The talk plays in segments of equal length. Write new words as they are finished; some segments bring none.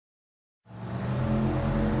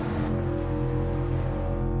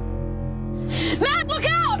Matt, look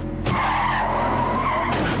out!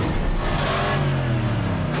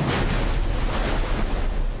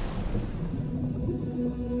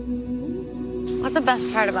 What's the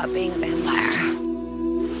best part about being a vampire?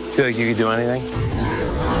 Feel like you could do anything?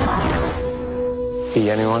 Be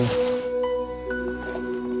anyone?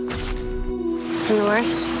 And the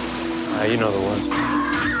worst? You know the one.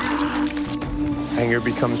 Anger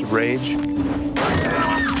becomes rage.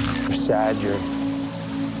 You're sad, you're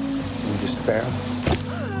in despair.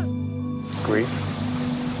 Grief,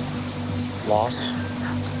 loss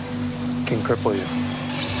can cripple you.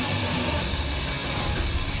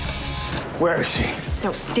 Where is she?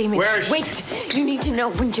 No, Damon, Where is she? wait. You need to know,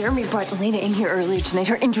 when Jeremy brought Elena in here earlier tonight,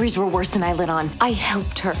 her injuries were worse than I let on. I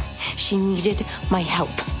helped her. She needed my help.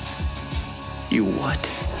 You what?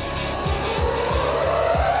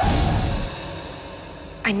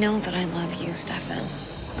 I know that I love you, Stefan.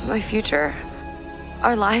 My future,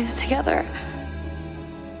 our lives together.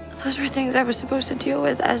 Those were things I was supposed to deal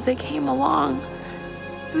with as they came along.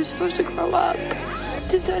 I was supposed to grow up,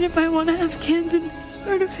 decide if I want to have kids and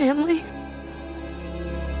start a family.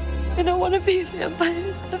 I don't want to be a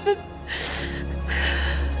vampire, Stefan.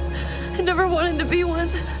 I never wanted to be one.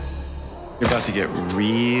 You're about to get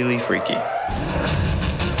really freaky.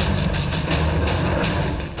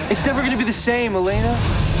 It's never gonna be the same, Elena.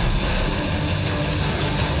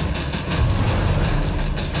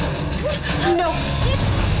 No.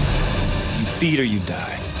 You feed or you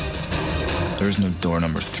die. There's no door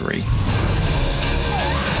number 3.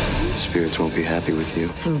 Spirits won't be happy with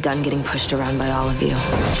you. I'm done getting pushed around by all of you.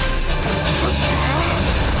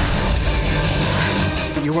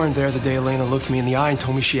 You weren't there the day Elena looked me in the eye and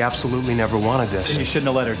told me she absolutely never wanted this. You shouldn't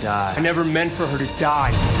have let her die. I never meant for her to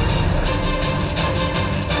die.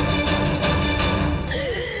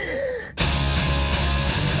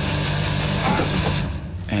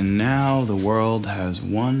 And now the world has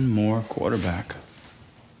one more quarterback.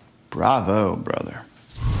 Bravo, brother.